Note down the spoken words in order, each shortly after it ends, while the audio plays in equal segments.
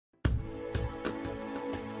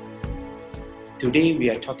Today we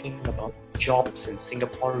are talking about jobs and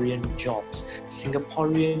Singaporean jobs.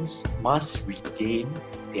 Singaporeans must regain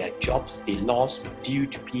their jobs they lost due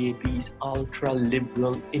to PAP's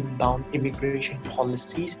ultra-liberal inbound immigration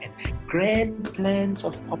policies and grand plans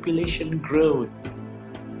of population growth.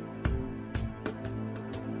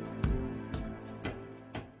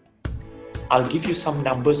 I'll give you some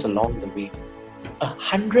numbers along the way.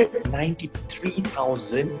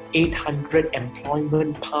 193,800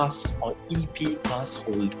 employment pass or EP pass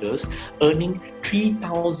holders earning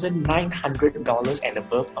 $3,900 and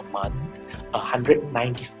above a month,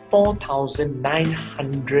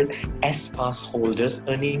 194,900 S pass holders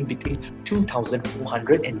earning between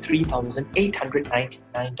 $2,400 and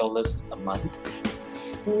 $3,899 a month,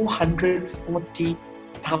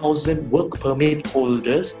 440,000 work permit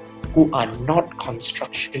holders who are not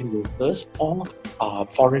construction workers or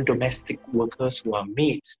foreign domestic workers who are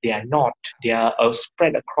maids. They are not. They are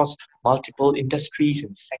spread across multiple industries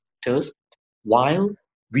and sectors. While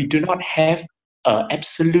we do not have an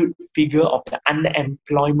absolute figure of the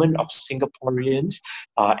unemployment of Singaporeans,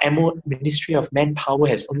 Ministry of Manpower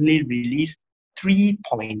has only released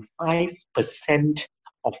 3.5%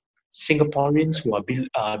 of Singaporeans who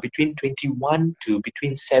are between 21 to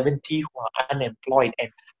between 70 who are unemployed. And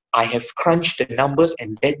I have crunched the numbers,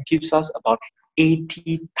 and that gives us about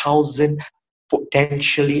 80,000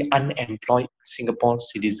 potentially unemployed Singapore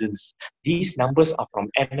citizens. These numbers are from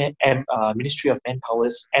Ministry of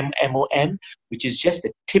Manpower's MMOM, which is just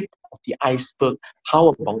the tip of the iceberg. How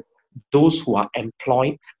about those who are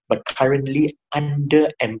employed but currently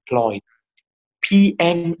underemployed?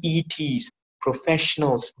 PMETs,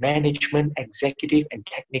 professionals, management, executive, and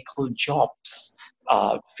technical jobs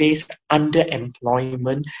face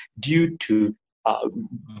underemployment due to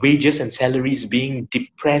wages and salaries being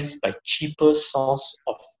depressed by cheaper source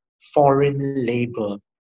of foreign labor.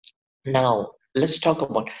 Now, let's talk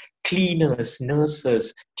about cleaners,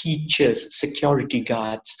 nurses, teachers, security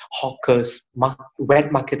guards, hawkers,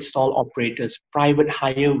 wet market stall operators, private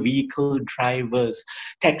hire vehicle drivers,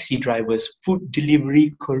 taxi drivers, food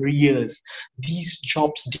delivery couriers. These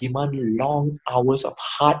jobs demand long hours of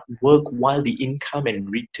hard work while the income and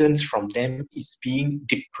returns from them is being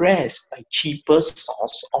depressed by cheaper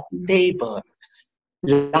source of labor.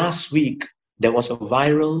 Last week, there was a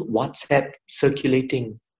viral WhatsApp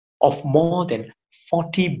circulating of more than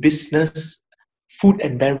 40 food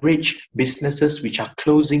and beverage businesses which are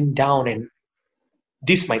closing down. And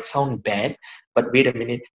this might sound bad, but wait a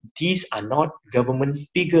minute, these are not government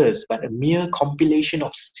figures, but a mere compilation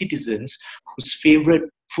of citizens whose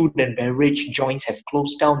favorite food and beverage joints have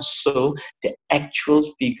closed down. So the actual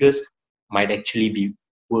figures might actually be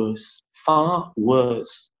worse, far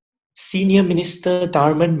worse. Senior Minister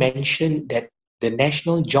Tharman mentioned that the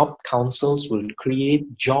national job councils will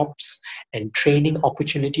create jobs and training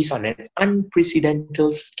opportunities on an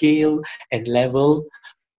unprecedented scale and level.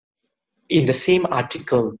 In the same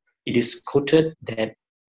article, it is quoted that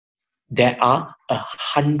there are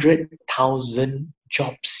 100,000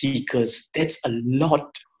 job seekers. That's a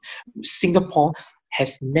lot. Singapore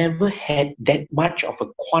has never had that much of a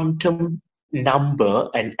quantum number,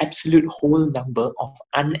 an absolute whole number of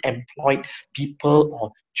unemployed people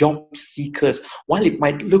or job seekers. While it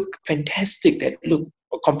might look fantastic that, look,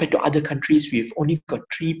 compared to other countries, we've only got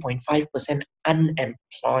 3.5%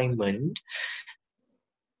 unemployment,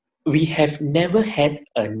 we have never had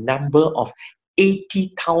a number of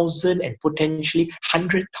 80,000 and potentially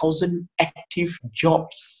 100,000 active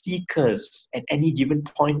job seekers at any given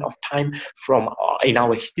point of time from in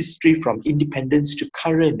our history from independence to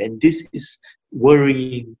current, and this is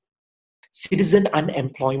worrying. Citizen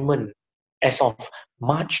unemployment as of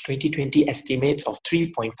March 2020 estimates of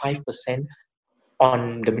 3.5%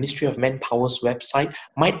 on the Ministry of Manpower's website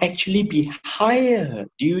might actually be higher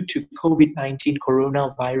due to COVID-19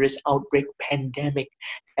 coronavirus outbreak pandemic,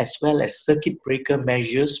 as well as circuit breaker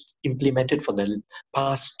measures implemented for the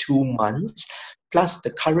past 2 months, plus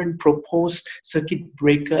the current proposed circuit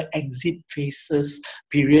breaker exit phases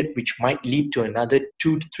period, which might lead to another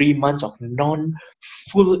 2 to 3 months of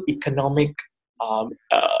non-full economic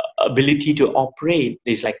ability to operate.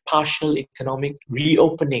 There's like partial economic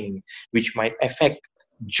reopening, which might affect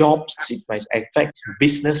jobs, it might affect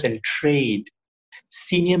business and trade.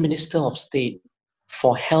 Senior Minister of State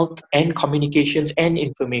for Health and Communications and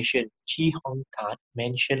Information, Chee Hong Tat,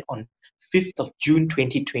 mentioned on 5th of June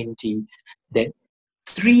 2020 that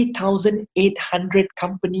 3,800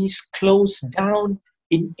 companies closed down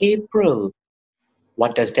in April.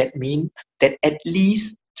 What does that mean? That at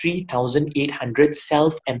least 3,800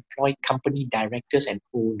 self-employed company directors and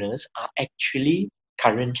owners are actually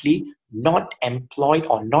currently not employed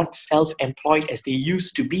or not self-employed as they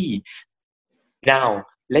used to be. Now,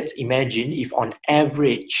 let's imagine if on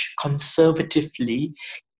average, conservatively,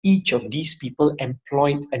 each of these people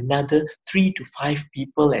employed another 3 to 5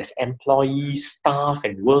 people as employees, staff,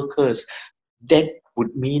 and workers. That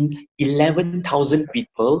would mean 11,000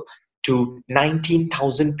 people to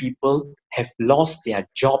 19,000 people have lost their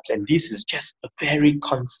jobs. And this is just a very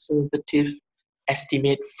conservative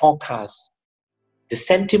estimate forecast. The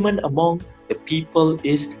sentiment among the people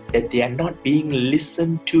is that they are not being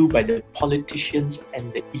listened to by the politicians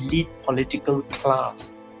and the elite political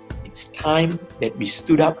class. It's time that we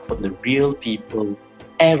stood up for the real people,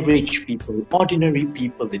 average people, ordinary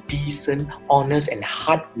people, the decent, honest, and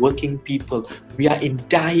hardworking people. We are in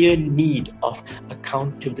dire need of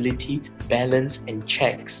accountability, balance, and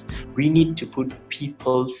checks. We need to put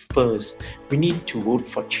people first. We need to vote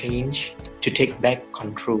for change, to take back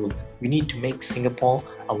control. We need to make Singapore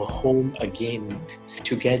our home again.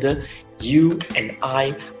 Together, you and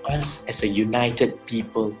I, us as a united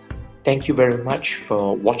people. Thank you very much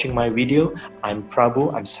for watching my video. I'm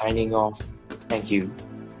Prabu. I'm signing off. Thank you.